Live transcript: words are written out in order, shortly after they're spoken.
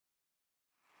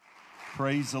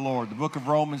Praise the Lord. The book of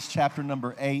Romans, chapter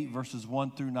number 8, verses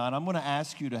 1 through 9. I'm going to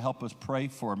ask you to help us pray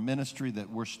for a ministry that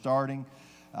we're starting.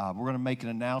 We're going to make an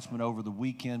announcement over the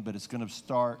weekend, but it's going to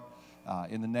start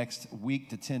in the next week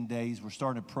to 10 days. We're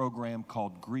starting a program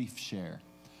called Grief Share.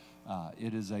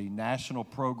 It is a national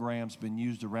program. It's been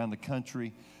used around the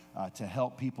country to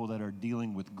help people that are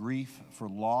dealing with grief for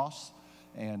loss.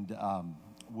 And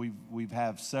we've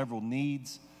have several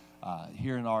needs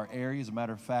here in our area. As a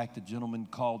matter of fact, a gentleman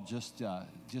called just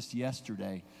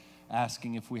yesterday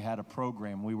asking if we had a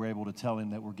program. We were able to tell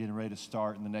him that we're getting ready to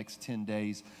start in the next 10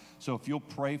 days. So if you'll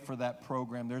pray for that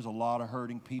program, there's a lot of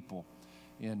hurting people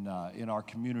in our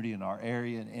community, in our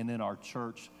area, and in our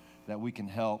church that we can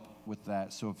help with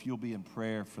that. So if you'll be in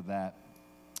prayer for that,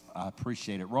 I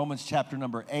appreciate it. Romans chapter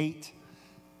number 8,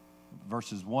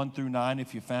 verses 1 through 9.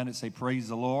 If you found it, say, praise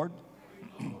the Lord.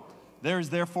 There is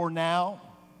therefore now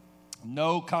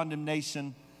no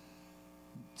condemnation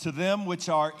to them which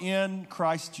are in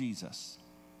Christ Jesus,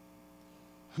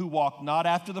 who walk not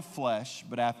after the flesh,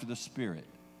 but after the Spirit.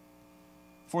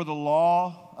 For the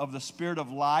law of the Spirit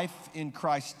of life in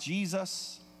Christ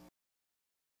Jesus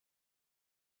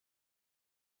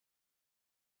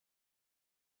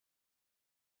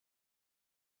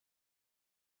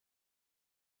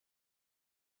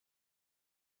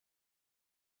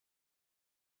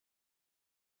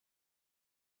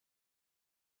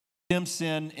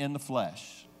sin in the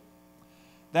flesh,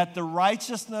 that the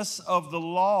righteousness of the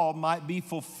law might be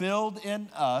fulfilled in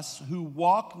us who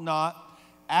walk not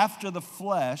after the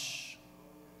flesh,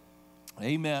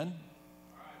 amen,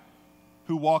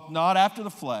 who walk not after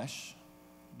the flesh,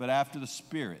 but after the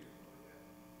Spirit.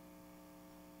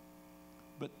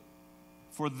 But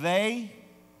for they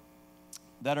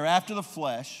that are after the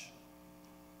flesh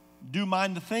do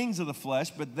mind the things of the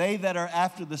flesh, but they that are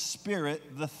after the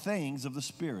Spirit, the things of the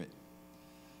Spirit.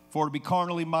 For to be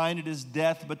carnally minded is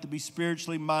death, but to be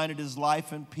spiritually minded is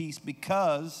life and peace,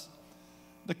 because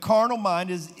the carnal mind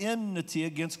is enmity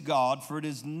against God, for it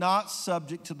is not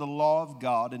subject to the law of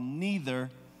God, and neither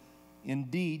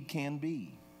indeed can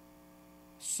be.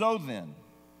 So then,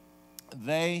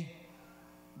 they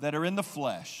that are in the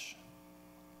flesh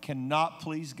cannot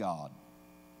please God.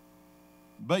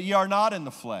 But ye are not in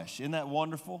the flesh. Isn't that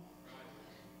wonderful?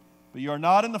 But ye are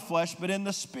not in the flesh, but in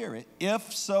the Spirit,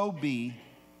 if so be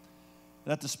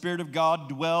that the Spirit of God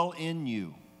dwell in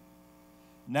you.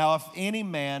 Now, if any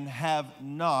man have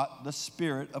not the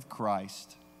Spirit of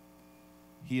Christ,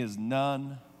 he is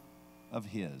none of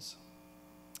his.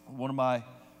 One of my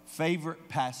favorite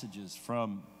passages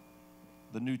from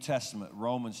the New Testament,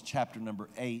 Romans chapter number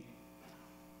 8.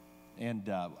 And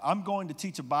I'm going to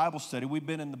teach a Bible study. We've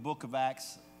been in the book of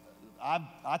Acts.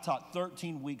 I taught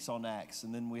 13 weeks on Acts,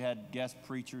 and then we had guest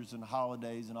preachers and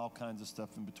holidays and all kinds of stuff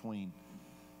in between.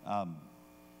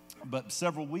 But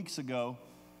several weeks ago,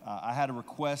 I had a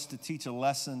request to teach a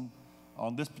lesson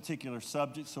on this particular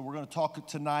subject. So we're going to talk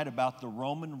tonight about the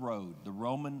Roman road, the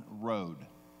Roman road.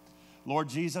 Lord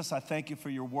Jesus, I thank you for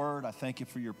your word. I thank you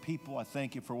for your people. I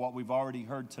thank you for what we've already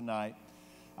heard tonight.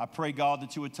 I pray, God,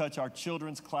 that you would touch our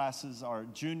children's classes, our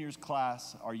juniors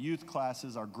class, our youth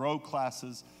classes, our grow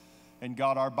classes, and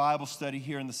God, our Bible study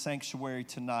here in the sanctuary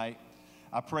tonight.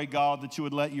 I pray, God, that you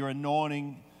would let your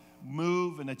anointing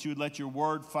move and that you would let your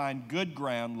word find good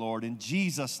ground, Lord, in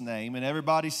Jesus' name. And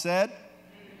everybody said,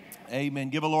 amen. Amen.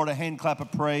 Give the Lord a hand clap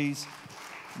of praise,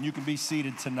 and you can be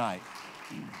seated tonight.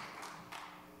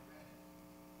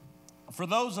 For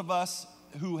those of us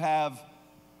who have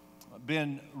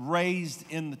been raised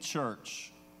in the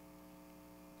church,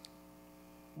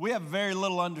 we have very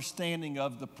little understanding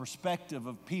of the perspective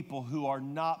of people who are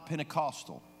not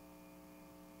Pentecostal.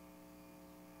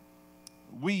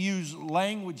 We use a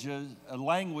language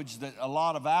that a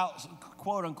lot of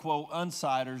quote-unquote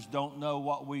unsiders don't know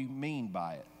what we mean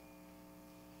by it.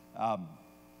 I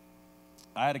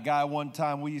had a guy one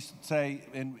time, we used to say,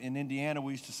 in Indiana,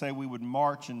 we used to say we would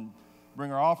march and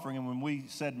bring our offering, and when we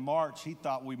said march, he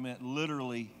thought we meant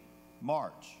literally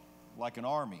march, like an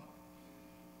army.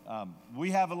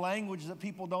 We have a language that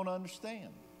people don't understand.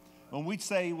 When we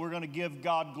say we're going to give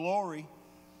God glory,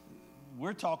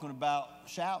 we're talking about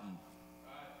shouting.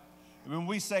 When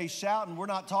we say shouting, we're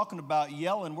not talking about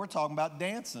yelling, we're talking about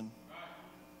dancing.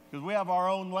 Because we have our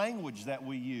own language that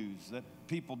we use that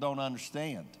people don't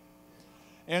understand.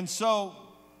 And so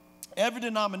every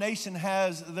denomination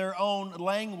has their own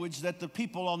language that the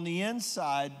people on the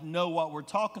inside know what we're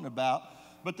talking about,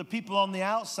 but the people on the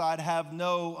outside have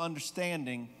no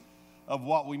understanding of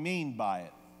what we mean by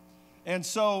it. And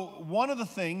so one of the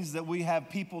things that we have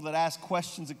people that ask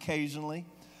questions occasionally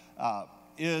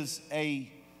is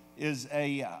a is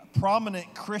a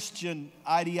prominent Christian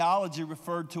ideology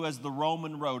referred to as the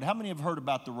Roman road. How many have heard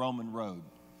about the Roman road?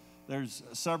 There's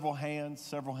several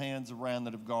hands around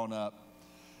that have gone up.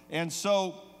 And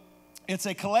so it's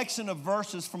a collection of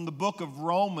verses from the book of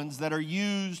Romans that are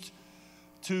used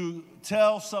to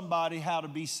tell somebody how to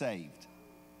be saved.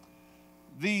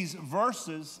 These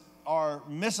verses are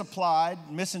misapplied,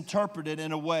 misinterpreted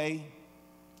in a way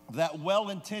that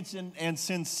well-intentioned and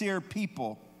sincere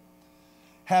people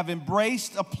have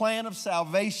embraced a plan of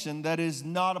salvation that is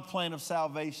not a plan of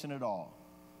salvation at all.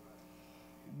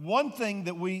 One thing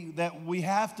that we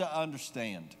have to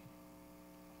understand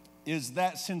is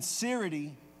that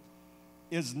sincerity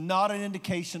is not an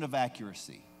indication of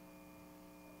accuracy.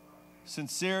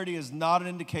 Sincerity is not an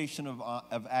indication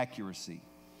of accuracy.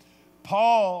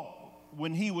 Paul,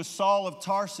 when he was Saul of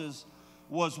Tarsus,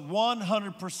 was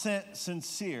 100%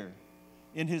 sincere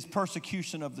in his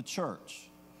persecution of the church.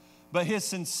 But his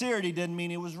sincerity didn't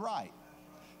mean he was right.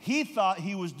 He thought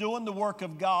he was doing the work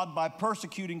of God by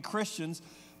persecuting Christians,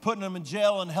 putting them in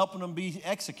jail and helping them be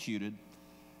executed.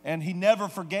 And he never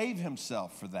forgave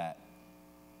himself for that.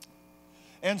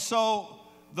 And so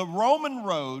the Roman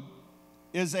road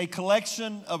is a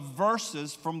collection of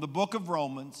verses from the book of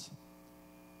Romans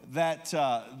that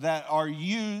are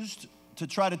used to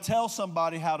try to tell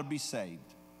somebody how to be saved.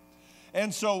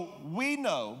 And so we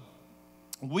know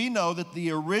that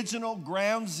the original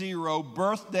ground zero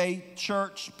birthday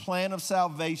church plan of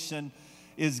salvation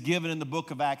is given in the book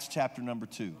of Acts chapter number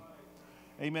 2.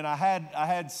 Amen. I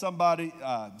had somebody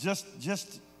just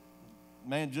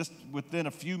within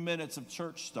a few minutes of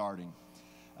church starting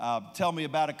tell me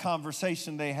about a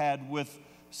conversation they had with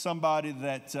somebody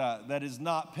that is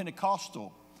not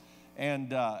Pentecostal.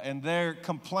 And their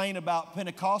complaint about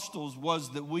Pentecostals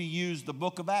was that we use the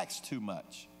book of Acts too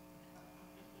much.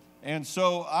 And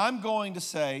so I'm going to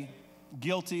say,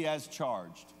 guilty as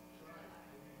charged.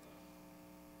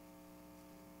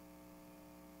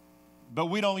 But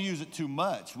we don't use it too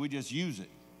much. We just use it.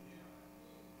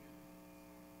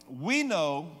 We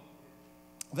know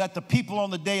that the people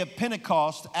on the day of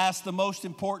Pentecost asked the most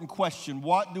important question: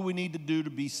 what do we need to do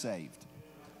to be saved?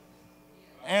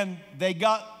 And they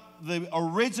got the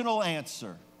original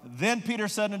answer. Then Peter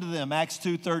said unto them, Acts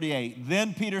 2:38,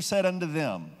 then Peter said unto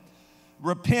them,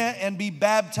 repent and be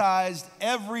baptized,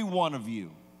 every one of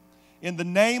you, in the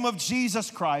name of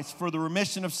Jesus Christ for the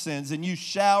remission of sins, and you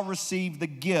shall receive the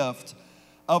gift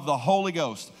of the Holy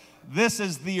Ghost. This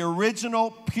is the original,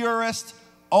 purest,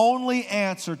 only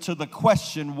answer to the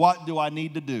question, what do I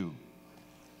need to do?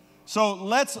 So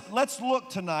let's look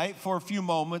tonight for a few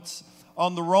moments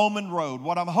on the Roman road.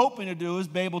 What I'm hoping to do is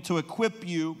be able to equip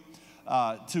you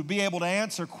to be able to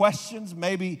answer questions.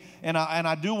 Maybe, and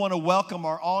I do want to welcome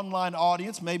our online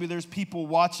audience. Maybe there's people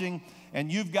watching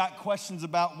and you've got questions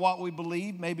about what we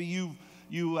believe. Maybe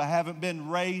you haven't been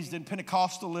raised in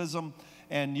Pentecostalism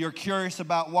and you're curious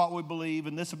about what we believe,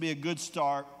 and this will be a good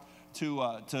start to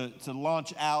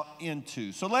launch out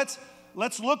into. So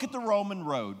let's look at the Roman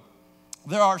road.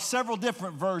 There are several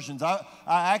different versions. I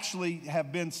actually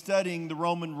have been studying the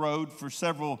Roman road for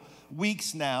several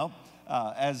weeks now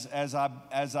as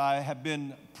I have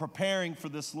been preparing for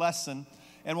this lesson.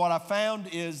 And what I found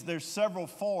is there's several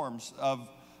forms of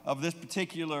this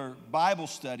particular Bible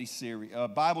study series,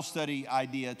 Bible study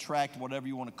idea, tract, whatever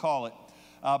you want to call it.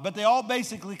 But they all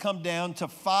basically come down to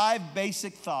 5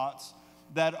 basic thoughts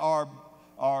that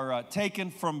are taken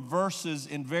from verses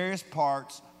in various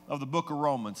parts of the book of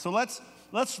Romans. So let's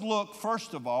look,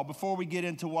 first of all, before we get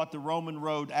into what the Roman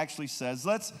road actually says,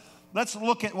 let's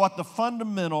look at what the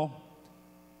fundamental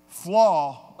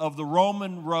flaw of the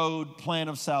Roman road plan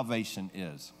of salvation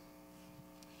is.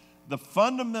 The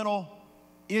fundamental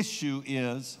issue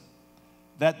is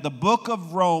that the book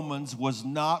of Romans was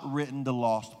not written to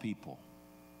lost people.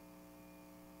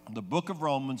 The book of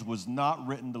Romans was not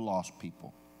written to lost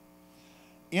people.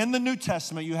 In the New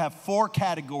Testament, you have 4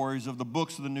 categories of the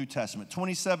books of the New Testament.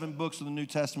 27 books of the New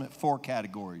Testament, 4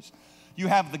 categories. You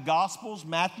have the Gospels,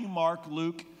 Matthew, Mark,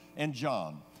 Luke, and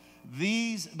John.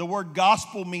 The word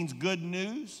gospel means good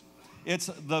news. It's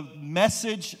the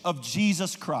message of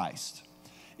Jesus Christ.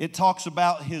 It talks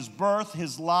about his birth,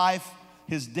 his life,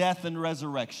 his death, and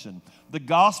resurrection. The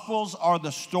Gospels are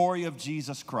the story of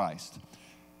Jesus Christ.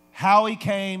 How he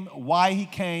came, why he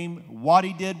came, what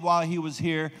he did while he was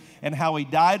here, and how he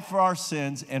died for our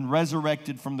sins and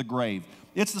resurrected from the grave.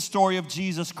 It's the story of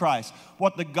Jesus Christ.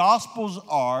 What the Gospels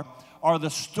are the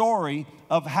story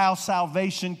of how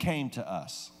salvation came to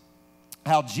us.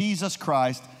 How Jesus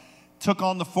Christ took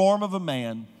on the form of a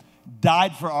man,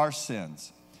 died for our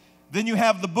sins. Then you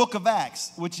have the book of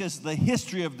Acts, which is the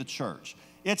history of the church.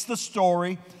 It's the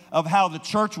story of how the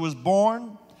church was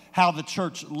born, how the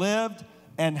church lived,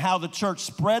 and how the church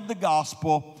spread the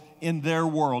gospel in their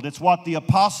world. It's what the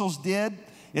apostles did.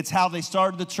 It's how they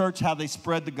started the church, how they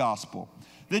spread the gospel.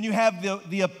 Then you have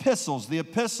the epistles. The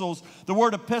epistles, the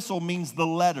word epistle means the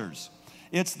letters.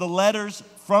 It's the letters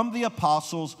from the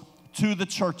apostles to the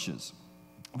churches.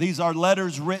 These are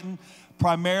letters written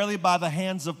primarily by the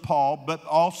hands of Paul, but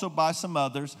also by some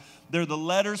others. They're the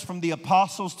letters from the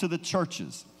apostles to the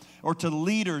churches, or to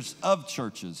leaders of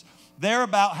churches. They're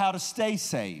about how to stay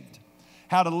saved,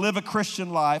 how to live a Christian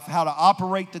life, how to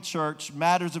operate the church,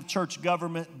 matters of church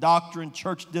government, doctrine,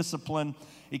 church discipline,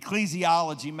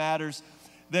 ecclesiology matters.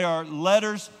 There are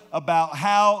letters about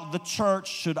how the church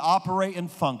should operate and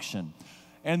function.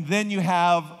 And then you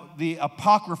have the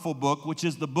apocryphal book, which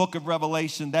is the book of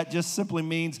Revelation. That just simply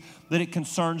means that it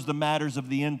concerns the matters of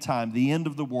the end time, the end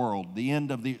of the world, the end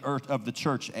of the earth, of the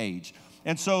church age.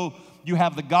 And so you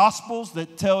have the Gospels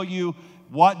that tell you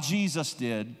what Jesus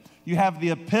did. You have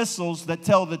the epistles that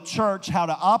tell the church how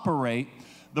to operate.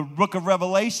 The book of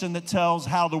Revelation that tells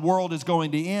how the world is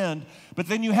going to end. But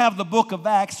then you have the book of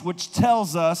Acts, which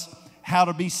tells us how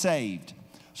to be saved.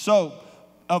 So,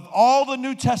 of all the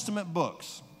New Testament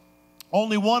books,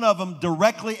 only one of them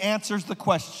directly answers the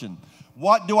question,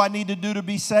 what do I need to do to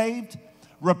be saved?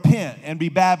 Repent and be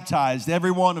baptized,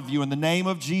 every one of you, in the name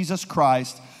of Jesus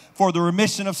Christ for the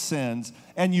remission of sins,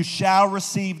 and you shall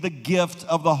receive the gift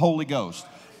of the Holy Ghost.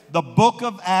 The book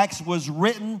of Acts was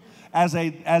written as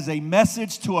a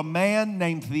message to a man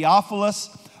named Theophilus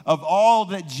of all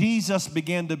that Jesus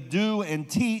began to do and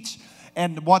teach,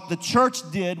 and what the church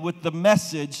did with the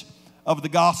message of the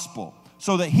gospel,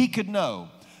 so that he could know.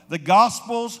 The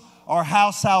Gospels are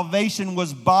how salvation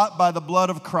was bought by the blood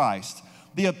of Christ.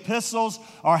 The epistles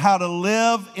are how to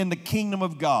live in the kingdom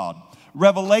of God.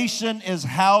 Revelation is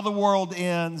how the world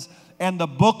ends, and the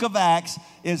book of Acts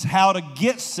is how to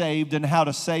get saved and how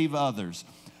to save others.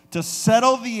 To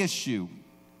settle the issue,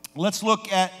 let's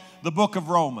look at the book of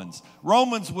Romans.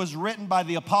 Romans was written by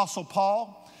the Apostle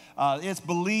Paul. It's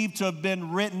believed to have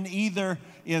been written either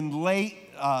in late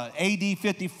AD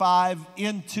 55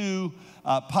 into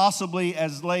possibly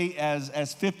as late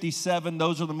as 57.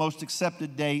 Those are the most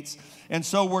accepted dates. And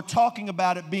so we're talking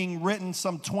about it being written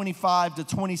some 25 to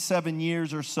 27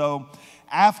 years or so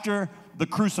after the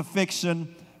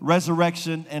crucifixion,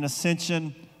 resurrection, and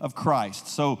ascension of Christ.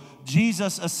 So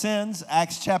Jesus ascends,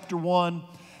 Acts chapter 1,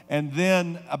 and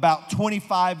then about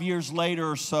 25 years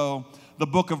later or so, the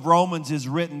book of Romans is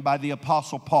written by the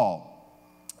Apostle Paul.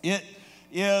 It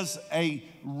is a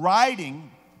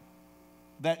writing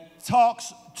that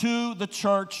talks to the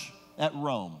church at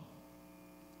Rome.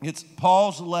 It's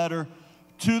Paul's letter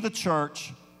to the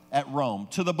church at Rome,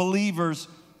 to the believers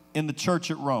in the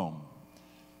church at Rome.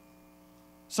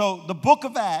 So the book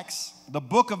of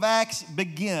Acts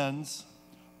begins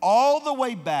all the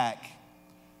way back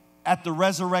at the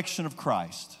resurrection of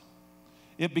Christ.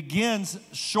 It begins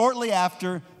shortly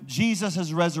after Jesus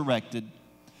is resurrected.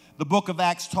 The book of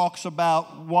Acts talks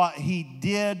about what he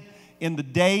did in the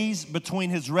days between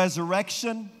his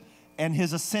resurrection and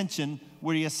his ascension,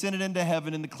 where he ascended into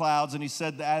heaven in the clouds, and he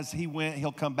said that as he went,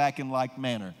 he'll come back in like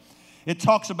manner. It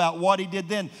talks about what he did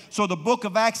then. So the book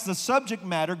of Acts, the subject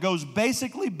matter, goes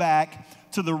basically back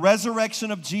to the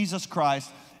resurrection of Jesus Christ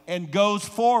and goes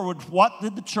forward. What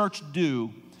did the church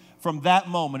do from that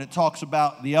moment? It talks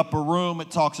about the upper room. It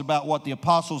talks about what the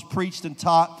apostles preached and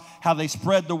taught, how they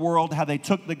spread the world, how they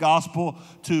took the gospel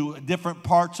to different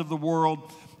parts of the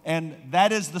world. And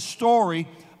that is the story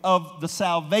of the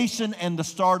salvation and the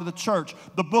start of the church.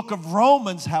 The book of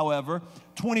Romans, however,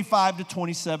 25 to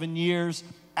 27 years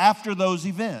after those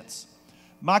events.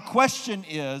 My question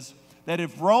is that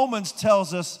if Romans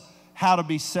tells us how to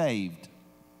be saved,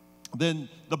 then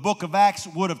the book of Acts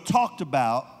would have talked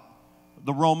about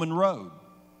the Roman road.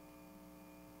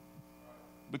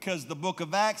 Because the book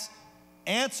of Acts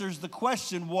answers the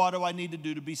question, what do I need to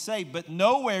do to be saved? But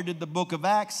nowhere did the book of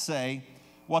Acts say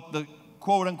what the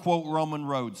quote-unquote Roman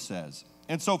road says.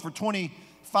 And so for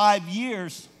 25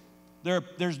 years,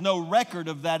 there's no record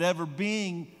of that ever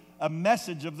being a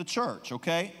message of the church,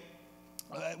 okay,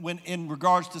 when in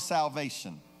regards to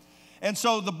salvation. And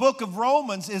so the book of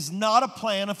Romans is not a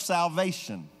plan of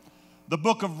salvation. The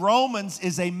book of Romans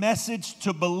is a message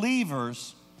to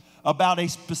believers about a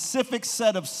specific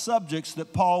set of subjects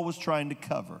that Paul was trying to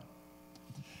cover.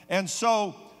 And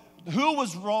so who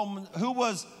was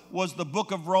the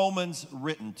book of Romans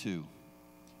written to?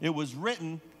 It was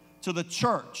written to the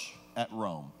church at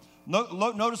Rome.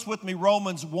 Notice with me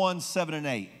Romans 1, 7 and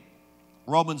 8.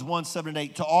 Romans 1, 7 and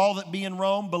 8. To all that be in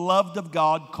Rome, beloved of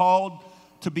God, called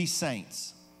to be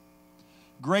saints.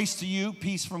 Grace to you,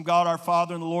 peace from God our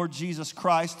Father and the Lord Jesus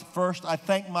Christ. First, I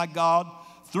thank my God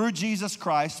through Jesus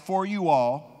Christ for you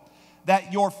all,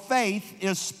 that your faith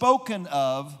is spoken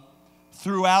of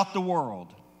throughout the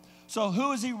world. So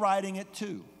who is he writing it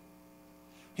to?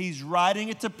 He's writing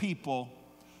it to people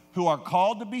who are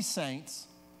called to be saints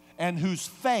and whose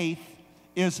faith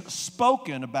is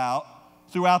spoken about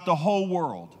throughout the whole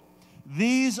world.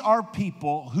 These are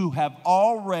people who have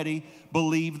already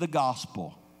believed the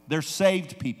gospel. They're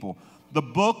saved people. The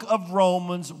book of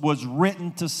Romans was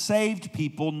written to saved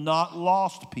people, not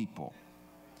lost people.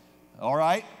 All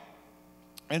right?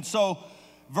 And so,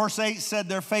 verse 8 said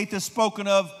their faith is spoken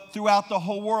of throughout the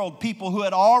whole world. People who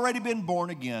had already been born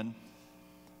again.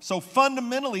 So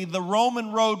fundamentally, the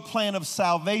Roman road plan of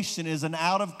salvation is an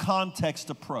out-of-context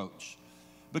approach.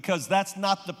 Because that's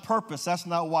not the purpose. That's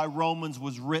not why Romans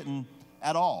was written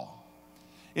at all.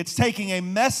 It's taking a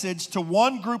message to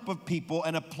one group of people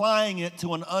and applying it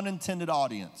to an unintended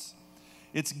audience.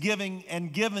 It's giving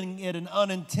it an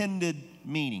unintended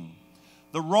meaning.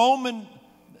 The Roman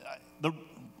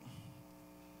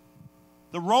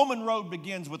road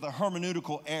begins with a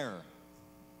hermeneutical error,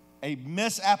 a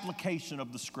misapplication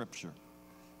of the scripture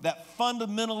that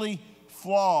fundamentally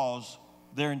flaws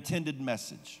their intended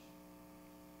message.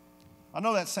 I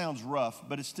know that sounds rough,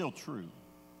 but it's still true.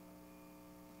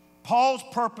 Paul's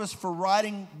purpose for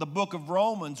writing the book of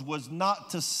Romans was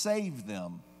not to save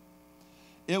them.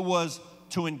 It was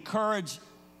to encourage,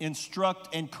 instruct,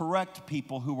 and correct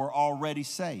people who were already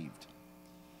saved.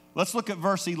 Let's look at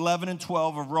verse 11 and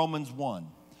 12 of Romans 1.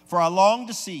 For I long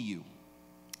to see you,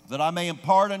 that I may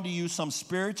impart unto you some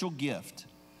spiritual gift,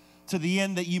 to the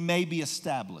end that you may be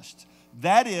established.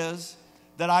 That is,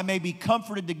 that I may be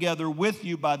comforted together with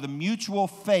you by the mutual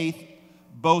faith,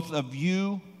 both of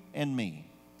you and me.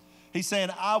 He's saying,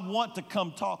 I want to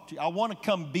come talk to you. I want to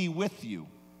come be with you.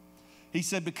 He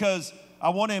said, because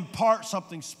I want to impart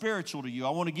something spiritual to you.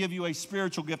 I want to give you a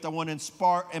spiritual gift. I want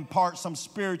to impart some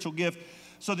spiritual gift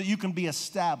so that you can be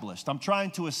established. I'm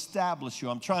trying to establish you.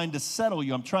 I'm trying to settle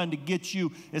you. I'm trying to get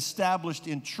you established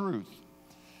in truth.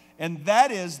 And that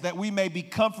is that we may be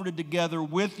comforted together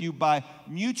with you by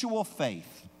mutual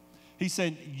faith. He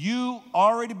said, you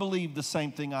already believe the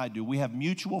same thing I do. We have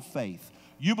mutual faith.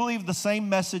 You believe the same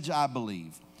message I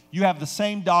believe. You have the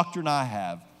same doctrine I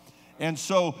have. And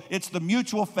so it's the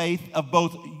mutual faith of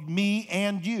both me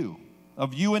and you,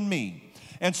 of you and me.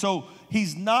 And so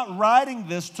he's not writing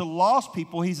this to lost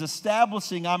people. He's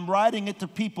establishing, I'm writing it to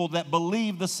people that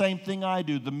believe the same thing I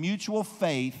do, the mutual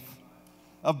faith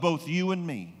of both you and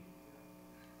me.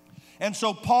 And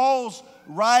so Paul's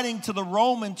writing to the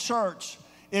Roman church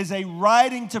is a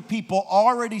writing to people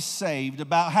already saved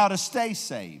about how to stay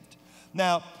saved.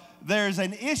 Now, there's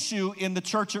an issue in the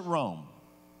church at Rome.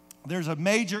 There's a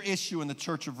major issue in the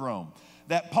church of Rome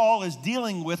that Paul is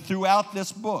dealing with throughout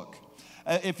this book.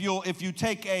 If you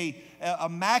take a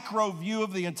macro view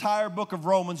of the entire book of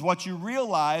Romans, what you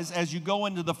realize as you go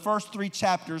into the first 3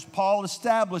 chapters, Paul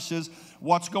establishes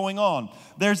what's going on.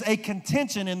 There's a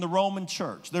contention in the Roman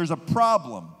church. There's a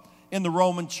problem in the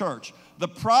Roman church. The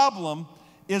problem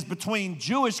is between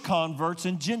Jewish converts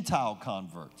and Gentile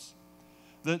converts.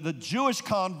 The Jewish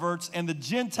converts and the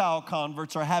Gentile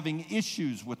converts are having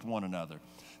issues with one another.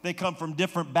 They come from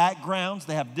different backgrounds.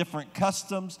 They have different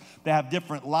customs. They have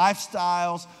different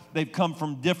lifestyles. They've come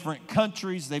from different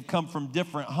countries. They've come from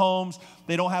different homes.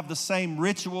 They don't have the same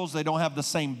rituals. They don't have the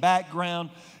same background.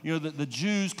 You know, the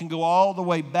Jews can go all the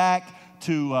way back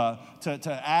to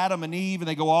Adam and Eve, and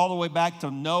they go all the way back to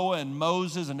Noah and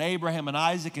Moses and Abraham and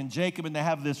Isaac and Jacob, and they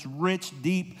have this rich,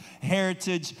 deep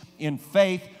heritage in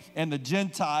faith. And the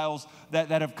Gentiles that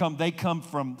have come, they come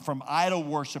from idol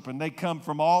worship, and they come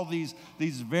from all these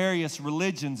various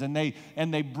religions, and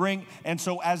they bring, and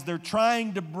so as they're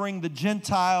trying to bring the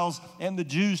Gentiles and the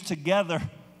Jews together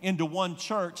into one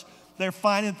church, they're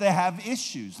finding that they have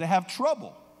issues, they have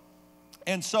trouble.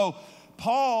 And so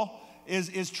Paul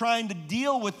is trying to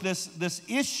deal with this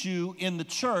issue in the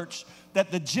church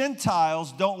that the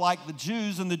Gentiles don't like the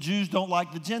Jews and the Jews don't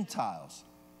like the Gentiles.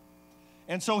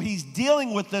 And so he's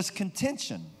dealing with this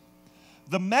contention.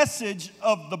 The message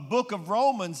of the book of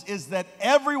Romans is that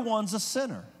everyone's a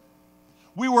sinner.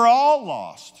 We were all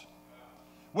lost.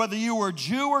 Whether you were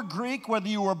Jew or Greek, whether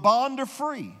you were bond or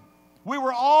free, we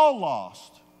were all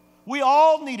lost. We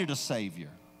all needed a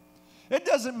Savior. It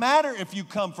doesn't matter if you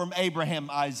come from Abraham,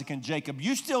 Isaac, and Jacob.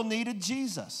 You still needed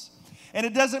Jesus. And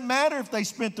it doesn't matter if they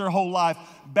spent their whole life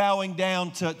bowing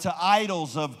down to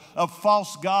idols of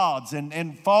false gods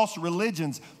and false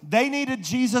religions. They needed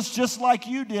Jesus just like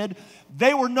you did.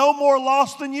 They were no more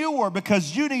lost than you were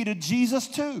because you needed Jesus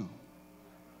too.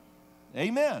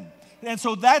 Amen. And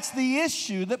so that's the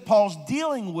issue that Paul's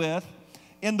dealing with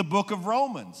in the book of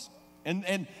Romans.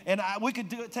 We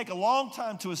could take a long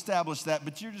time to establish that,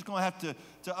 but you're just going to have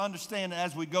to understand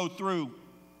as we go through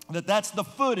that that's the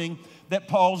footing that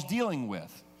Paul's dealing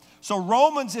with. So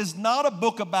Romans is not a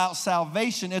book about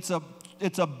salvation. It's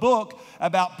a book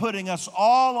about putting us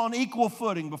all on equal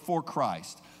footing before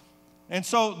Christ. And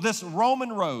so this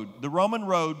Roman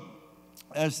road,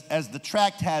 as the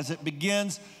tract has it,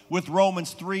 begins with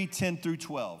Romans 3:10 through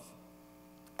 12.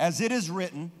 As it is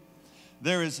written,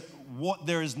 there is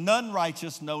none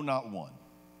righteous, no, not one.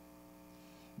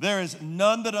 There is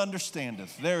none that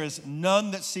understandeth. There is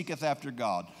none that seeketh after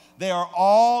God. They are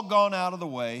all gone out of the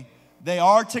way. They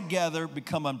are together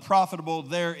become unprofitable.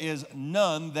 There is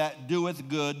none that doeth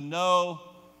good, no,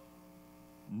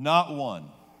 not one.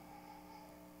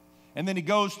 And then he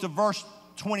goes to verse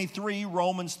 23,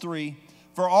 Romans 3.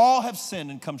 For all have sinned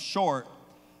and come short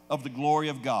of the glory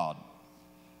of God.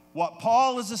 What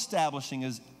Paul is establishing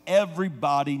is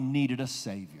everybody needed a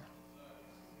Savior.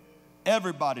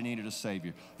 Everybody needed a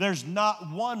Savior. There's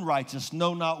not one righteous,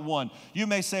 no, not one. You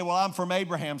may say, well, I'm from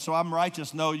Abraham, so I'm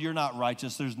righteous. No, you're not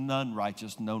righteous. There's none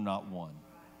righteous, no, not one.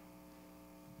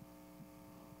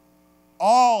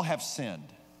 All have sinned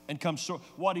and come short.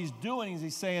 What he's doing is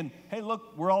he's saying, hey,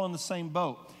 look, we're all in the same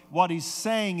boat. What he's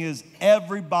saying is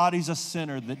everybody's a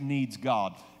sinner that needs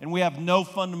God. And we have no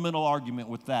fundamental argument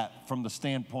with that from the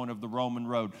standpoint of the Roman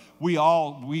road. We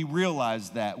realize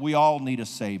that. We all need a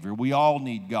Savior. We all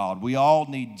need God. We all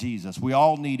need Jesus. We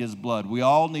all need His blood. We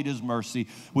all need His mercy.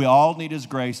 We all need His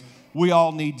grace. We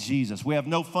all need Jesus. We have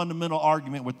no fundamental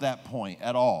argument with that point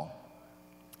at all.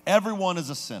 Everyone is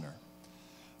a sinner.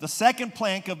 The second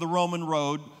plank of the Roman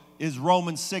road is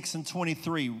Romans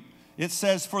 6:23. It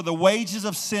says, for the wages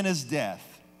of sin is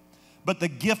death, but the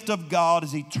gift of God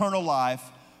is eternal life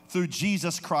through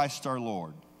Jesus Christ our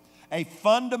Lord. A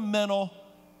fundamental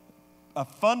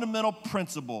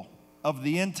principle of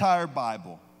the entire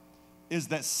Bible is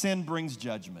that sin brings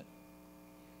judgment.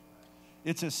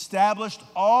 It's established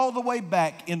all the way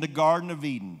back in the Garden of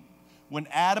Eden. When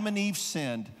Adam and Eve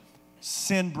sinned,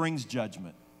 sin brings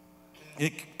judgment.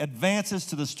 It advances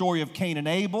to the story of Cain and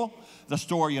Abel, the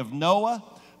story of Noah,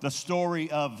 the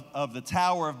story of the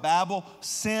Tower of Babel.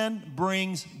 Sin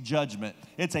brings judgment.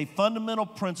 It's a fundamental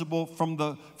principle from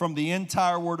the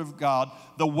entire Word of God.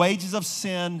 The wages of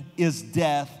sin is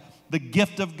death. The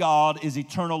gift of God is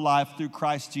eternal life through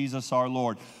Christ Jesus our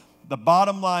Lord. The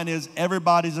bottom line is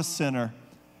everybody's a sinner,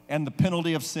 and the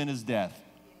penalty of sin is death.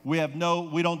 We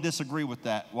don't disagree with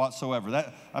that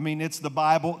whatsoever. It's the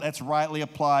Bible. That's rightly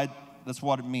applied. That's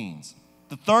what it means.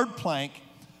 The third plank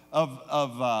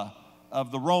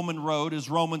of the Roman road is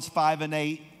Romans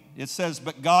 5:8. It says,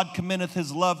 but God commendeth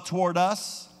His love toward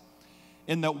us,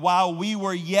 in that while we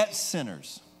were yet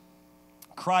sinners,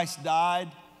 Christ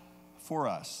died for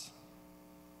us.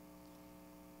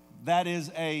 That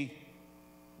is a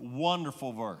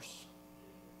wonderful verse.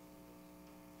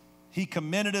 He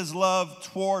commended His love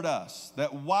toward us,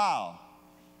 that while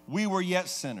we were yet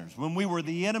sinners, when we were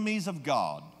the enemies of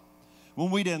God, when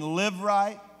we didn't live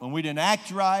right, when we didn't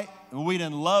act right, when we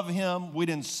didn't love Him, we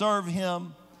didn't serve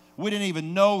Him, we didn't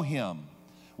even know Him.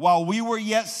 While we were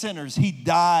yet sinners, He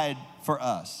died for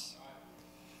us.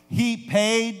 He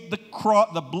paid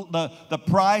the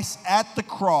price at the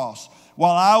cross.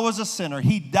 While I was a sinner,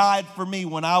 He died for me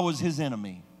when I was His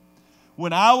enemy.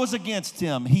 When I was against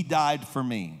Him, He died for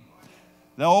me.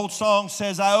 The old song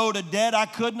says, I owed a debt I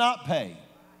could not pay,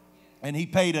 and He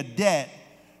paid a debt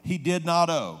He did not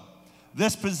owe.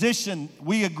 This position,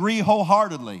 we agree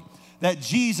wholeheartedly that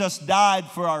Jesus died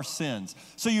for our sins.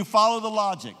 So you follow the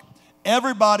logic.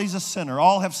 Everybody's a sinner.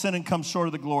 All have sinned and come short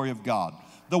of the glory of God.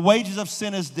 The wages of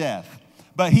sin is death.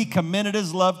 But He commended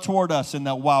His love toward us, in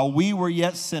that while we were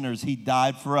yet sinners, He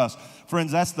died for us.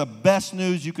 Friends, that's the best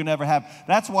news you can ever have.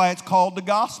 That's why it's called the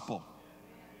gospel.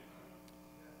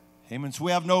 Amen. So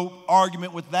we have no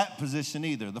argument with that position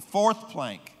either. The fourth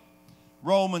plank,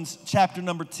 Romans chapter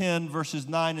number 10, verses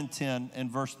 9 and 10 and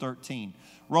verse 13.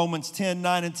 Romans 10,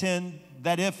 9 and 10,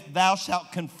 that if thou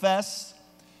shalt confess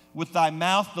with thy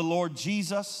mouth the Lord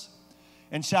Jesus,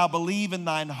 and shalt believe in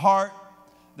thine heart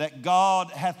that God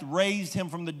hath raised Him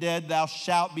from the dead, thou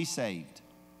shalt be saved.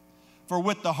 For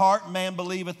with the heart man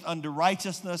believeth unto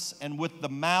righteousness, and with the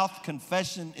mouth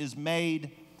confession is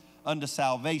made unto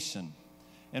salvation.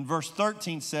 And verse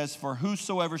 13 says, for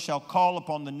whosoever shall call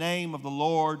upon the name of the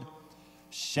Lord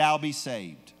shall be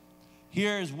saved.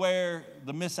 Here is where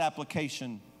the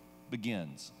misapplication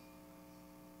begins.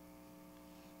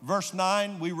 Verse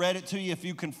 9, we read it to you. If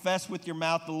you confess with your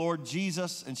mouth the Lord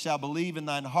Jesus and shall believe in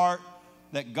thine heart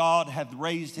that God hath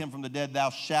raised him from the dead, thou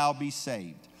shalt be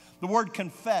saved. The word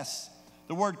confess,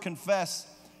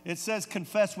 it says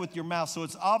confess with your mouth, so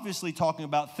it's obviously talking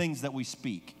about things that we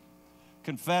speak.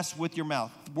 Confess with your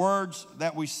mouth, words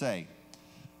that we say.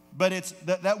 But it's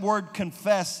that word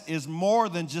confess is more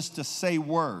than just to say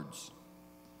words.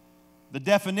 The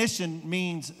definition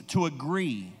means to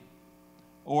agree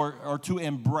or to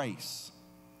embrace.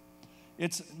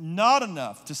 It's not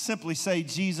enough to simply say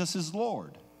Jesus is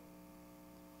Lord.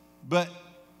 But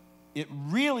it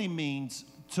really means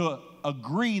to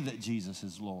agree that Jesus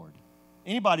is Lord.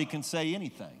 Anybody can say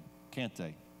anything, can't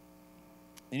they?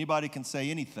 Anybody can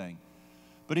say anything.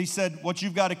 But he said what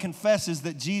you've got to confess is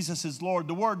that Jesus is Lord.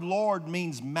 The word Lord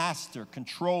means master,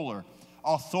 controller,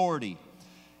 authority.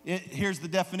 Here's the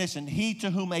definition. He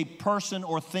to whom a person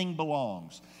or thing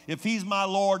belongs. If he's my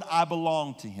Lord, I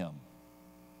belong to him.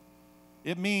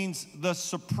 It means the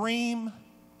supreme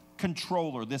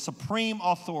controller, the supreme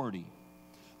authority,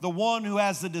 the one who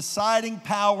has the deciding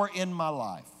power in my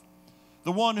life,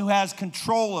 the one who has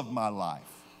control of my life.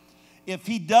 If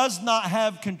he does not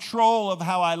have control of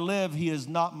how I live, he is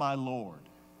not my Lord.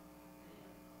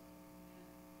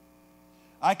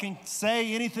 I can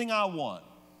say anything I want.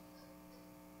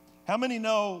 How many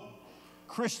know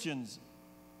Christians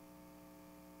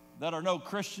that are no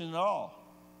Christian at all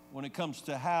when it comes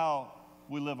to how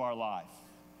we live our life?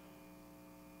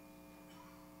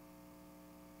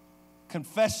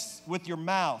 Confess with your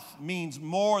mouth means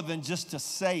more than just to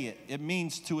say it. It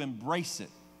means to embrace it.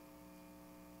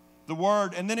 The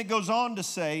word, and then it goes on to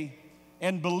say,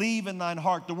 and believe in thine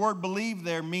heart. The word believe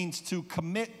there means to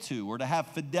commit to or to have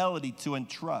fidelity to and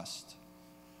trust.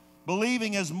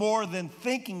 Believing is more than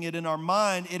thinking it in our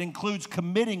mind. It includes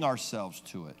committing ourselves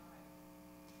to it.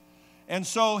 And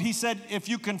so he said, if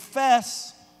you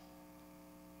confess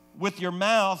with your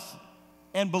mouth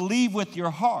and believe with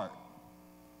your heart.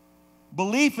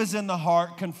 Belief is in the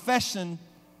heart. Confession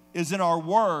is in our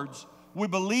words. We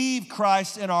believe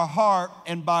Christ in our heart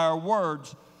and by our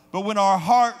words. But when our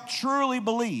heart truly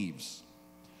believes,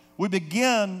 we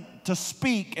begin to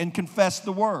speak and confess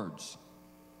the words.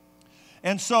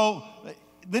 And so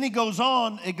then it goes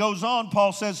on,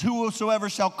 Paul says, whosoever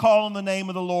shall call on the name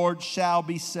of the Lord shall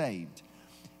be saved.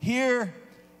 Here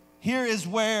is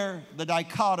where the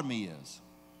dichotomy is.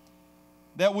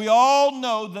 That we all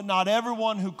know that not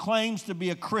everyone who claims to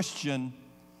be a Christian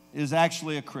is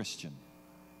actually a Christian.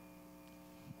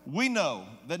 We know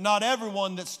that not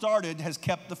everyone that started has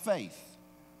kept the faith.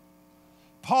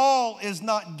 Paul is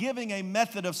not giving a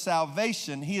method of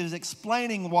salvation. He is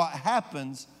explaining what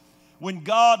happens when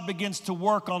God begins to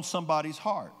work on somebody's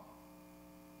heart.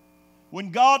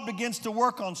 When God begins to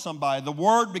work on somebody, the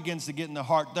word begins to get in their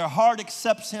heart. Their heart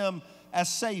accepts him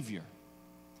as Savior.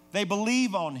 They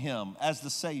believe on him as the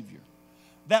Savior.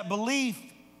 That belief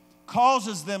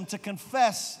causes them to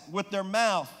confess with their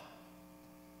mouth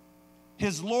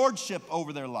his lordship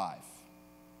over their life.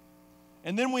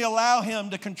 And then we allow him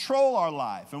to control our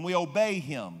life and we obey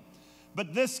him.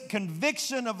 But this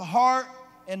conviction of heart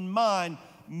and mind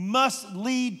must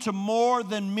lead to more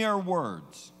than mere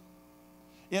words.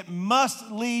 It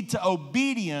must lead to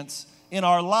obedience in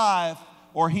our life,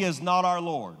 or he is not our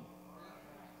Lord.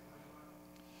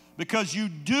 Because you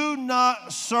do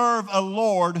not serve a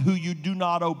Lord who you do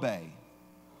not obey.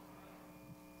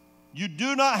 You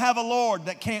do not have a Lord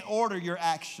that can't order your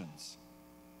actions.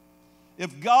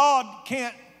 If God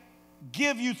can't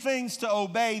give you things to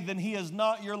obey, then he is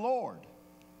not your Lord.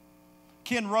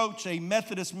 Ken Roach, a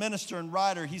Methodist minister and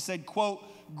writer, he said, quote,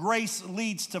 grace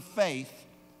leads to faith,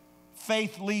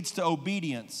 faith leads to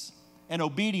obedience, and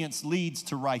obedience leads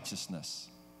to righteousness.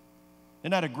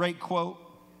 Isn't that a great quote?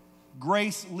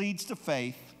 Grace leads to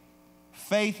faith,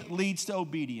 faith leads to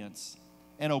obedience,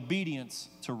 and obedience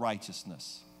to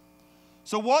righteousness.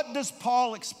 So what does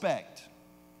Paul expect?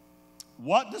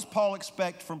 What does Paul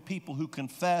expect from people who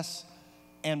confess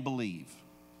and believe?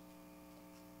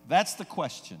 That's the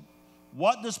question.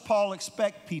 What does Paul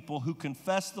expect people who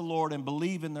confess the Lord and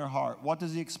believe in their heart? What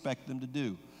does he expect them to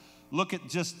do? Look at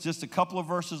just a couple of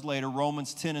verses later,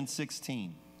 Romans 10 and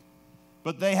 16.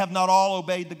 But they have not all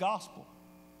obeyed the gospel.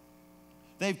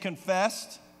 They've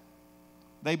confessed,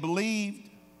 they believed,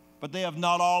 but they have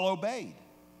not all obeyed.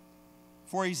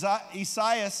 For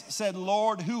Esaias said,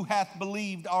 Lord, who hath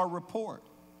believed our report?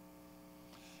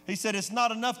 He said, it's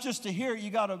not enough just to hear it, you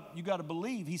gotta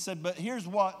believe. He said, but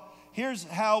here's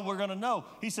how we're gonna know.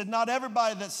 He said, not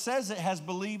everybody that says it has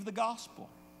believed the gospel,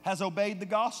 has obeyed the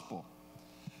gospel.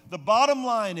 The bottom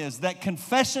line is that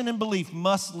confession and belief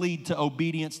must lead to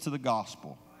obedience to the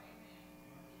gospel.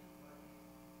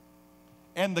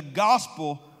 And the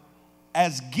gospel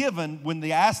as given when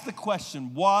they ask the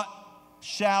question, what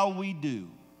shall we do?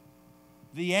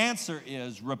 The answer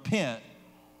is repent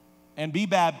and be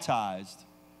baptized,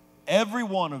 every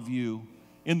one of you,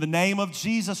 in the name of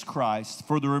Jesus Christ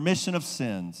for the remission of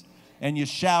sins, and you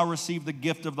shall receive the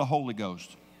gift of the Holy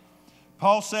Ghost.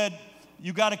 Paul said,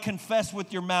 you got to confess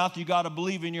with your mouth, you got to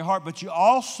believe in your heart, but you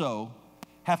also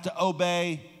have to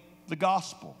obey the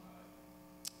gospel.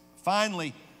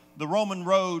 Finally, the Roman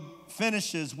road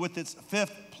finishes with its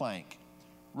fifth plank.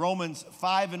 Romans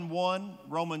 5:1,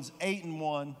 Romans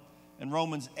 8:1, and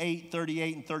Romans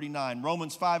 8:38 and 39.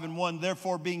 Romans 5:1,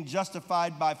 therefore being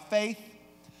justified by faith,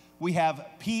 we have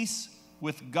peace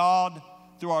with God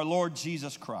through our Lord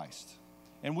Jesus Christ.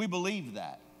 And we believe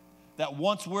that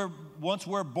once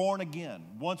we're born again,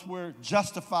 once we're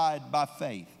justified by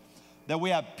faith, that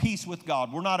we have peace with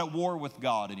God. We're not at war with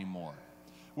God anymore.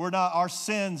 Our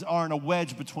sins aren't a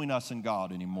wedge between us and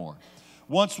God anymore.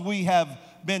 Once we have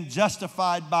been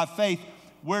justified by faith,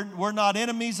 we're not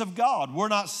enemies of God. We're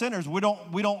not sinners. We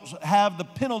don't have the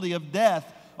penalty of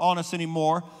death on us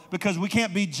anymore because we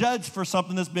can't be judged for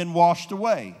something that's been washed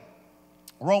away.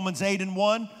 Romans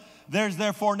 8:1, there's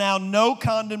therefore now no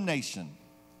condemnation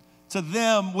to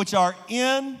them which are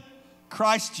in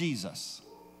Christ Jesus,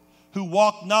 who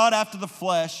walk not after the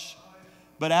flesh,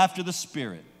 but after the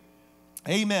Spirit.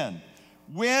 Amen.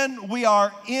 When we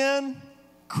are in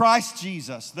Christ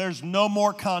Jesus, there's no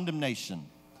more condemnation.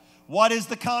 What is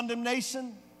the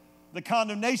condemnation? The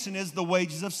condemnation is the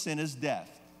wages of sin is death.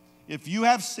 If you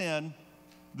have sin,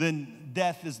 then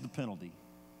death is the penalty.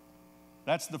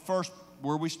 That's the first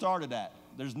where we started at.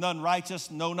 There's none righteous,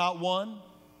 no, not one.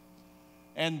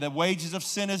 And the wages of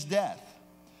sin is death.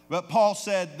 But Paul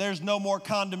said there's no more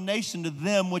condemnation to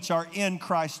them which are in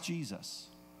Christ Jesus.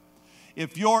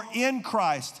 If you're in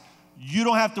Christ, you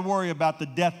don't have to worry about the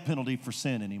death penalty for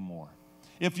sin anymore.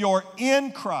 If you're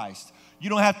in Christ, you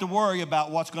don't have to worry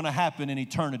about what's going to happen in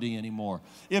eternity anymore.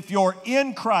 If you're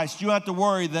in Christ, you don't have to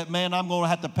worry that, man, I'm going to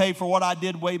have to pay for what I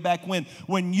did way back when.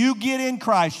 When you get in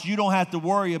Christ, you don't have to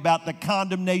worry about the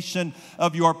condemnation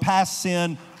of your past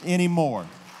sin anymore.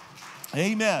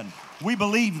 Amen. We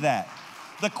believe that.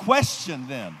 The question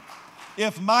then,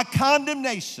 if my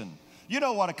condemnation, you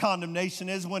know what a condemnation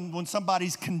is when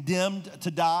somebody's condemned to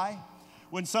die?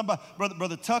 When somebody,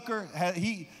 Brother Tucker,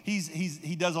 he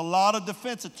does a lot of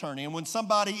defense attorney, and when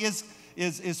somebody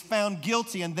is found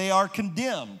guilty and they are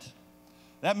condemned,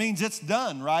 that means it's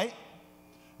done, right?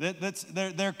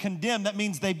 They're condemned. That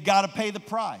means they've got to pay the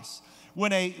price.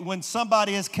 When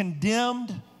somebody is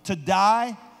condemned to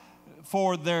die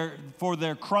for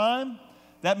their crime,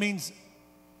 that means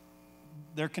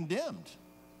they're condemned.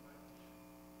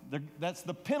 That's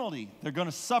the penalty. They're going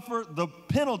to suffer the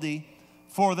penalty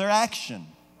for their action.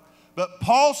 But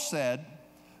Paul said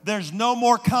there's no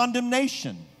more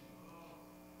condemnation.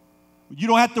 You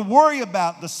don't have to worry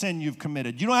about the sin you've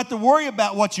committed. You don't have to worry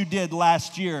about what you did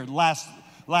last year, last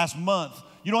month.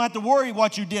 You don't have to worry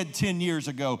what you did 10 years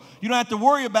ago. You don't have to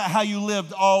worry about how you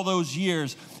lived all those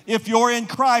years. If you're in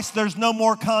Christ, there's no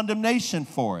more condemnation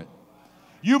for it.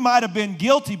 You might have been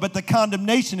guilty, but the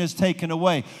condemnation is taken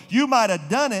away. You might have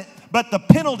done it, but the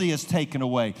penalty is taken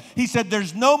away. He said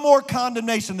there's no more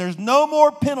condemnation. There's no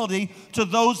more penalty to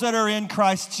those that are in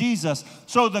Christ Jesus.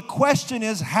 So the question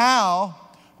is, how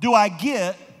do I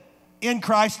get in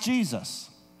Christ Jesus?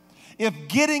 If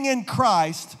getting in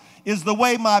Christ is the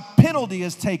way my penalty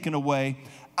is taken away,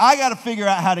 I got to figure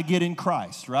out how to get in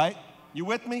Christ, right? You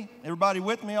with me? Everybody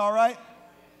with me, all right?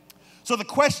 So the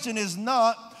question is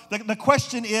not, the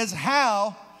question is,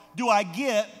 how do I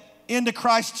get into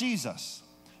Christ Jesus?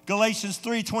 Galatians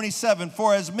 3:27,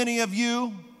 for as many of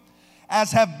you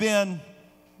as have been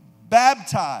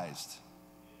baptized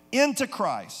into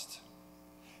Christ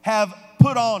have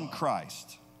put on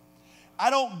Christ. I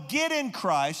don't get in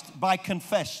Christ by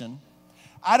confession.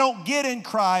 I don't get in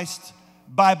Christ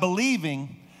by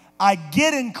believing. I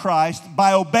get in Christ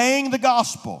by obeying the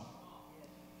gospel.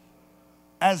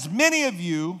 As many of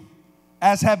you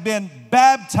as have been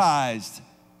baptized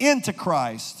into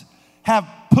Christ have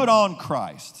put on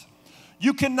Christ.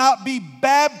 You cannot be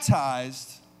baptized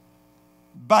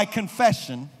by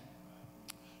confession.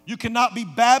 You cannot be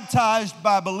baptized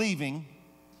by believing.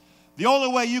 The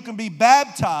only way you can be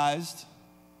baptized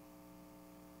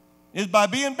is by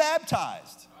being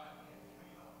baptized.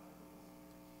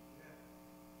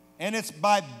 And it's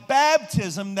by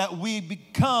baptism that we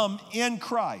become in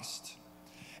Christ.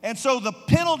 And so the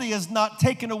penalty is not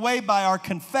taken away by our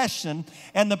confession,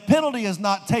 and the penalty is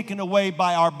not taken away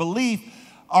by our belief.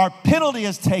 Our penalty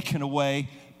is taken away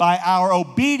by our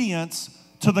obedience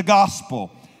to the gospel.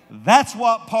 That's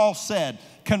what Paul said.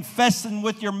 confessing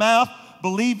with your mouth,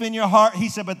 believe in your heart. He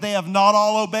said, but they have not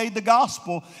all obeyed the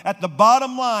gospel. At the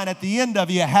bottom line, at the end of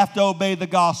it, you have to obey the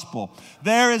gospel.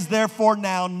 There is therefore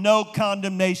now no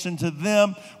condemnation to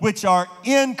them which are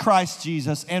in Christ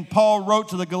Jesus. And Paul wrote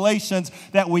to the Galatians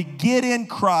that we get in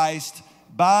Christ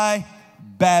by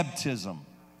baptism.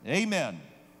 Amen.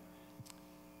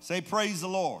 Say, praise the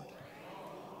Lord.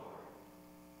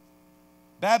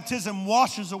 Baptism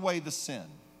washes away the sin.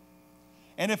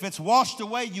 And if it's washed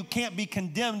away, you can't be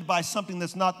condemned by something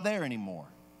that's not there anymore.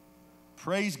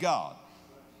 Praise God.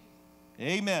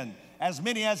 Amen. As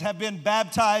many as have been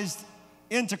baptized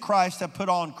into Christ have put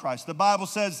on Christ. The Bible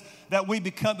says that when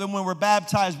we're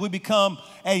baptized, we become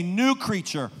a new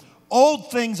creature. Old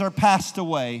things are passed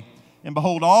away, and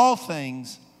behold, all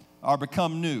things are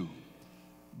become new.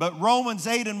 But Romans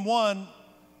 8:1,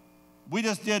 we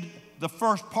just did the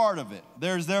first part of it.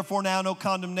 There is therefore now no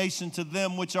condemnation to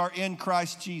them which are in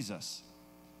Christ Jesus,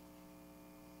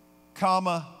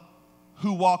 comma,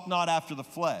 who walk not after the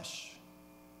flesh,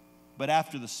 but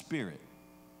after the Spirit.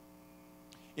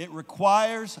 It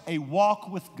requires a walk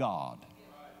with God.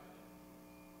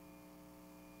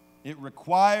 It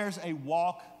requires a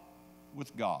walk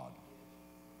with God.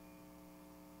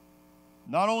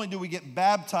 Not only do we get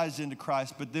baptized into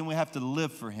Christ, but then we have to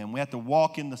live for Him. We have to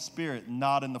walk in the Spirit,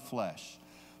 not in the flesh.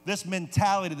 This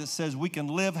mentality that says we can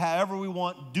live however we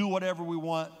want, do whatever we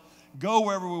want, go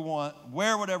wherever we want,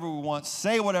 wear whatever we want,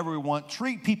 say whatever we want,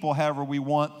 treat people however we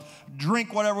want,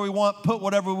 drink whatever we want, put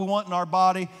whatever we want in our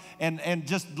body, and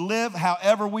just live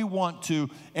however we want to,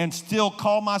 and still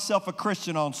call myself a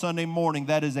Christian on Sunday morning.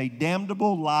 That is a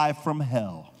damnable lie from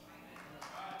hell.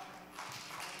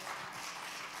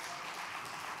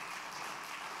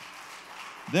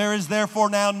 There is therefore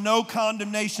now no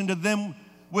condemnation to them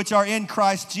which are in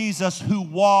Christ Jesus, who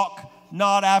walk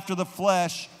not after the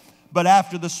flesh, but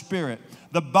after the Spirit.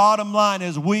 The bottom line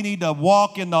is we need to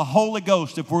walk in the Holy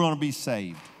Ghost if we're going to be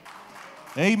saved.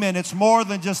 Amen. It's more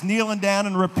than just kneeling down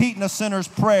and repeating a sinner's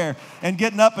prayer and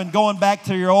getting up and going back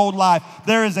to your old life.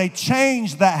 There is a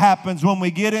change that happens when we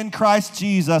get in Christ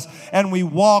Jesus and we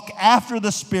walk after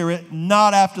the Spirit,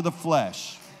 not after the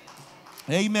flesh.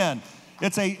 Amen.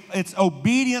 It's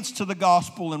obedience to the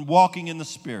gospel and walking in the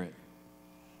Spirit.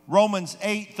 Romans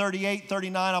 8:38,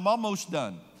 39, I'm almost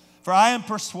done. For I am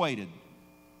persuaded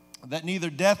that neither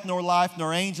death nor life,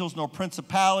 nor angels, nor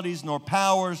principalities, nor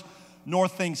powers, nor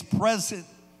things present,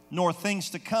 nor things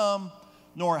to come,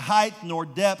 nor height, nor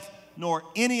depth, nor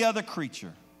any other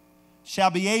creature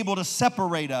shall be able to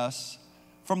separate us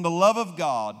from the love of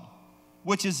God,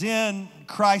 which is in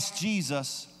Christ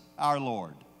Jesus our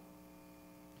Lord.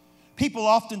 People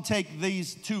often take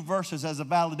these two verses as a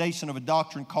validation of a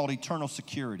doctrine called eternal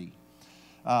security.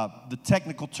 The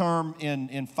technical term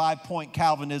in five-point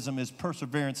Calvinism is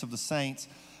perseverance of the saints.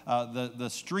 The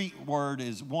street word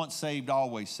is once saved,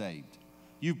 always saved.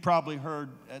 You've probably heard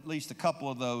at least a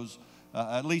couple of those,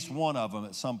 at least one of them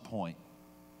at some point.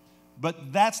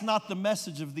 But that's not the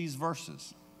message of these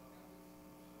verses.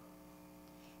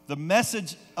 The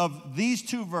message of these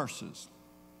two verses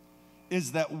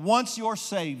is that once you're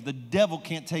saved, the devil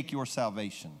can't take your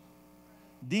salvation.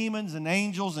 Demons and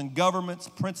angels and governments,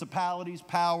 principalities,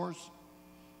 powers,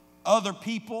 other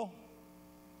people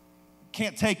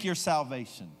can't take your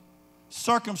salvation.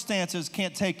 Circumstances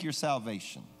can't take your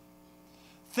salvation.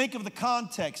 Think of the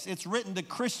context. It's written to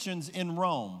Christians in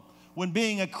Rome when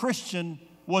being a Christian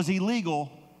was illegal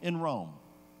in Rome.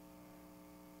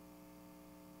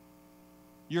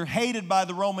 You're hated by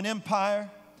the Roman Empire.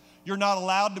 You're not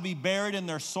allowed to be buried in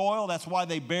their soil. That's why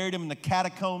they buried him in the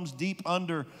catacombs deep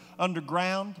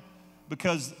underground,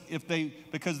 because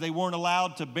they weren't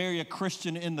allowed to bury a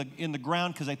Christian in the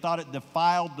ground because they thought it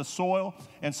defiled the soil.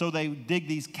 And so they dig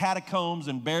these catacombs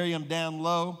and bury them down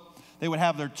low. They would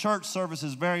have their church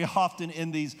services very often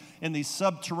in these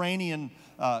subterranean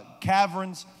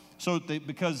caverns,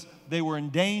 because they were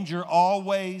in danger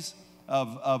always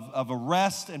of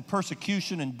arrest and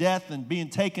persecution and death and being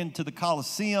taken to the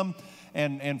Colosseum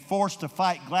and forced to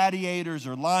fight gladiators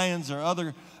or lions or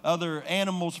other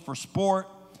animals for sport.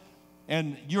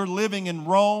 And you're living in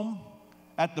Rome.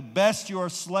 At the best, you're a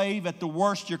slave. At the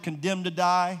worst, you're condemned to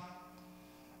die.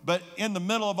 But in the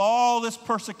middle of all this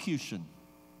persecution,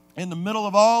 in the middle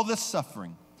of all this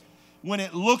suffering, when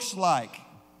it looks like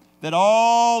that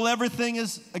everything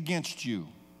is against you,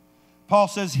 Paul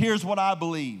says, here's what I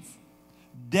believe.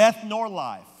 Death nor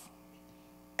life,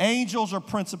 angels or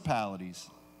principalities,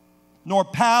 nor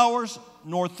powers,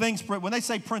 nor things. When they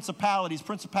say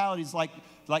principalities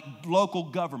like local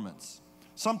governments.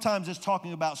 Sometimes it's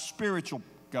talking about spiritual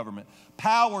government.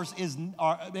 Powers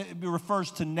it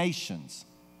refers to nations.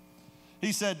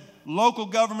 He said local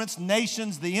governments,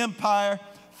 nations, the empire,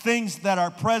 things that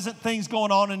are present, things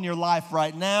going on in your life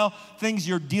right now, things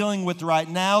you're dealing with right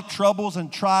now, troubles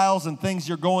and trials and things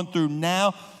you're going through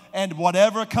now, and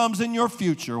whatever comes in your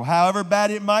future, however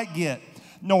bad it might get,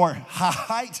 nor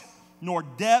height, nor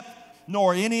depth,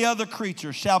 nor any other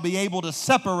creature shall be able to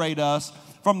separate us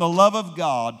from the love of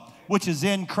God, which is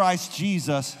in Christ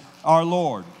Jesus our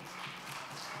Lord.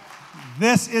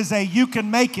 This is a you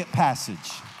can make it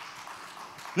passage.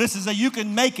 This is a you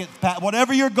can make it.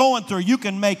 Whatever you're going through, you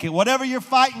can make it. Whatever you're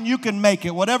fighting, you can make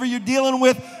it. Whatever you're dealing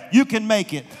with, you can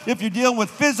make it. If you're dealing with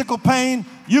physical pain,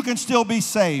 you can still be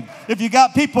saved. If you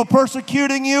got people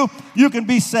persecuting you, you can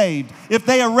be saved. If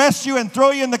they arrest you and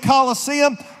throw you in the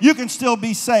Colosseum, you can still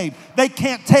be saved. They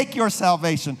can't take your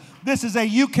salvation. This is a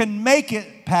you can make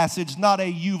it passage, not a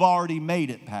you've already made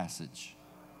it passage.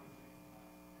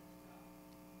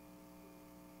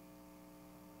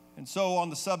 And so on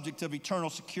the subject of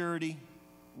eternal security,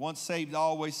 once saved,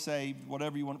 always saved,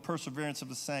 whatever you want, perseverance of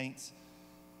the saints,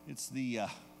 it's the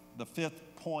fifth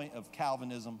point of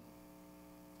Calvinism.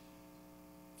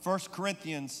 1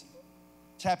 Corinthians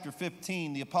chapter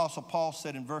 15, the Apostle Paul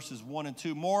said in verses 1 and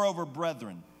 2, moreover,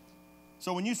 brethren.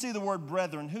 So when you see the word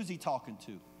brethren, who's he talking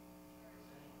to?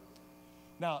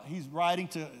 Now, he's writing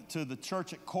to the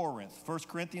church at Corinth. 1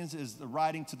 Corinthians is the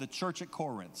writing to the church at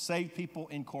Corinth, saved people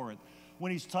in Corinth.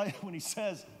 When he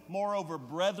says, moreover,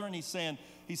 brethren, he's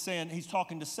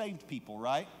talking to saved people,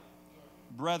 right?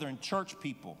 Brethren, church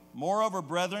people. Moreover,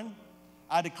 brethren,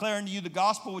 I declare unto you the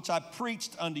gospel which I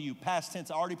preached unto you. Past tense,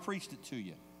 I already preached it to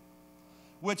you.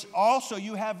 Which also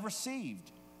you have received.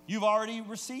 You've already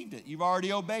received it. You've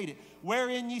already obeyed it.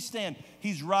 Wherein ye stand.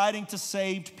 He's writing to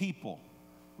saved people,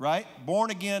 right?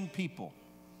 Born again people.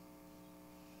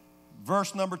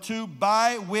 Verse number 2,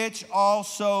 by which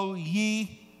also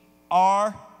ye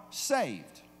are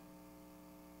saved.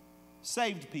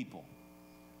 Saved people.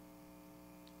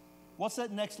 What's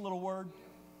that next little word?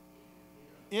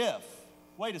 If.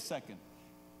 Wait a second.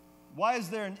 Why is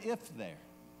there an if there?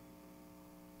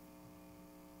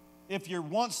 If you're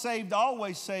once saved,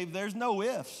 always saved, there's no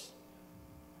ifs.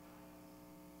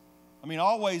 I mean,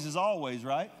 always is always,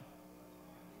 right?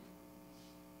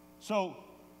 So,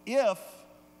 if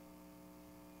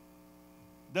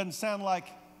doesn't sound like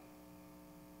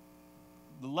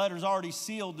the letter's already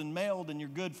sealed and mailed and you're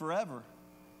good forever.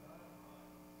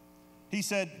 He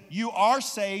said, you are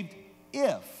saved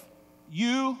if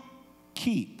you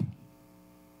keep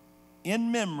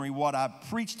in memory what I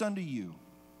preached unto you,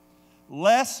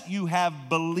 lest you have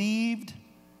believed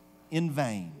in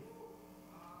vain.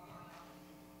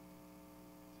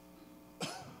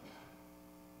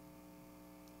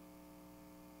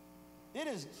 It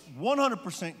is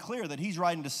 100% clear that he's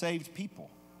writing to saved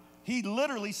people. He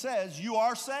literally says, you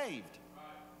are saved.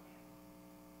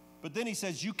 But then he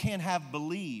says, you can't have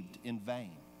believed in vain.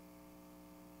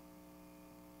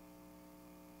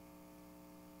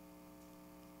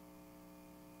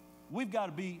 We've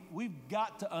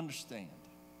got to understand.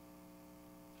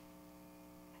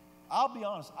 I'll be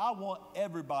honest, I want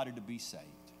everybody to be saved.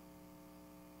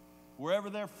 Wherever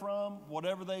they're from,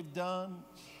 whatever they've done,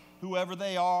 whoever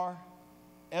they are,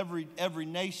 every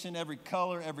nation, every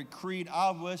color, every creed,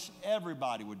 I wish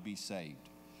everybody would be saved.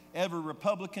 Every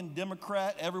Republican,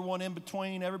 Democrat, everyone in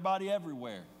between, everybody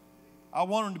everywhere. I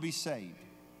want them to be saved.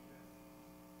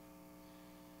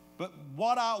 But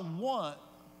what I want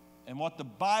and what the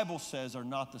Bible says are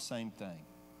not the same thing.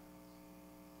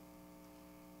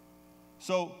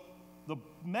 So the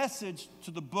message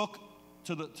to the book,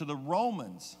 to the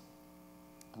Romans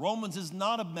is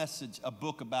not a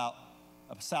book about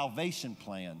a salvation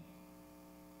plan.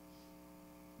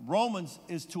 Romans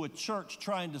is to a church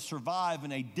trying to survive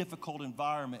in a difficult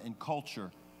environment and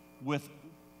culture with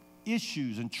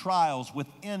issues and trials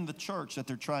within the church that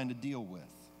they're trying to deal with.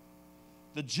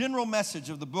 The general message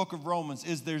of the book of Romans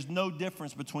is there's no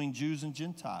difference between Jews and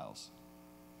Gentiles.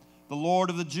 The Lord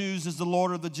of the Jews is the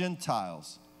Lord of the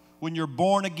Gentiles. When you're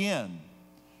born again,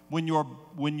 when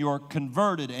you're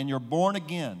converted and you're born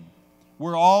again,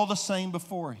 we're all the same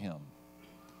before Him.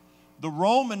 The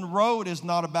Roman road is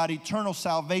not about eternal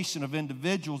salvation of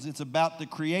individuals. It's about the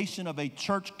creation of a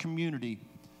church community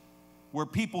where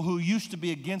people who used to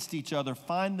be against each other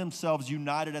find themselves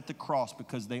united at the cross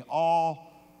because they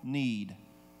all need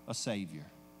a Savior.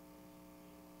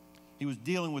 He was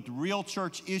dealing with real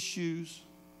church issues,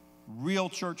 real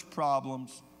church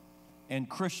problems, and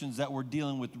Christians that were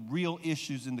dealing with real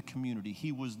issues in the community.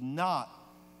 He was not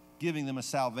giving them a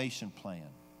salvation plan.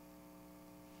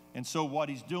 And so what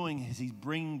he's doing is he's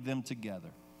bringing them together.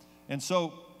 And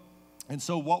so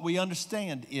what we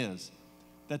understand is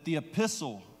that the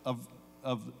epistle of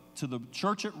to the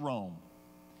church at Rome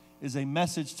is a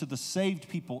message to the saved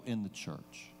people in the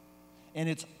church. And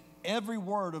it's every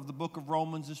word of the book of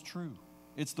Romans is true.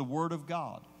 It's the word of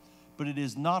God. But it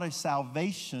is not a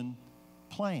salvation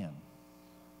plan.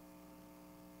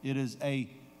 It is a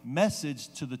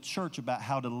message to the church about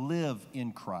how to live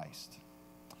in Christ.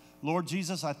 Lord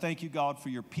Jesus, I thank you, God, for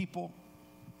your people.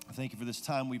 I thank you for this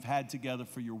time we've had together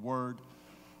for your word.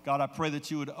 God, I pray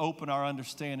that you would open our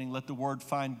understanding. Let the word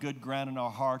find good ground in our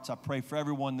hearts. I pray for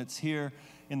everyone that's here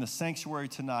in the sanctuary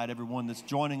tonight, everyone that's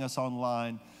joining us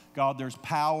online. God, there's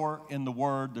power in the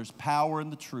word. There's power in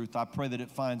the truth. I pray that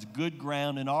it finds good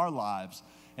ground in our lives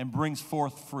and brings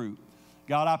forth fruit.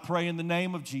 God, I pray in the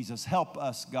name of Jesus, help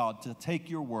us, God, to take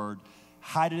your word,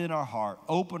 hide it in our heart,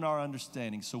 open our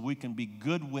understanding so we can be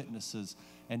good witnesses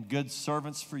and good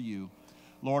servants for you.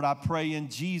 Lord, I pray in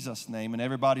Jesus' name. And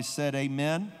everybody said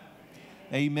amen.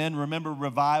 Amen. Remember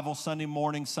revival Sunday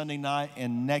morning, Sunday night,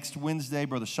 and next Wednesday,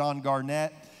 Brother Sean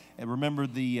Garnett. And remember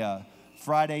the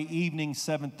Friday evening,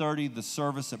 7:30, the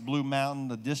service at Blue Mountain,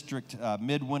 the district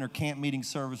midwinter camp meeting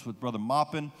service with Brother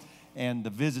Maupin, and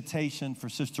the visitation for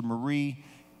Sister Marie,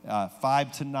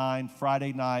 5 to 9,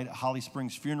 Friday night, Holly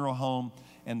Springs Funeral Home,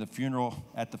 and the funeral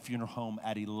at the funeral home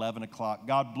at 11 o'clock.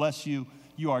 God bless you.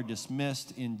 You are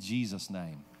dismissed in Jesus'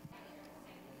 name.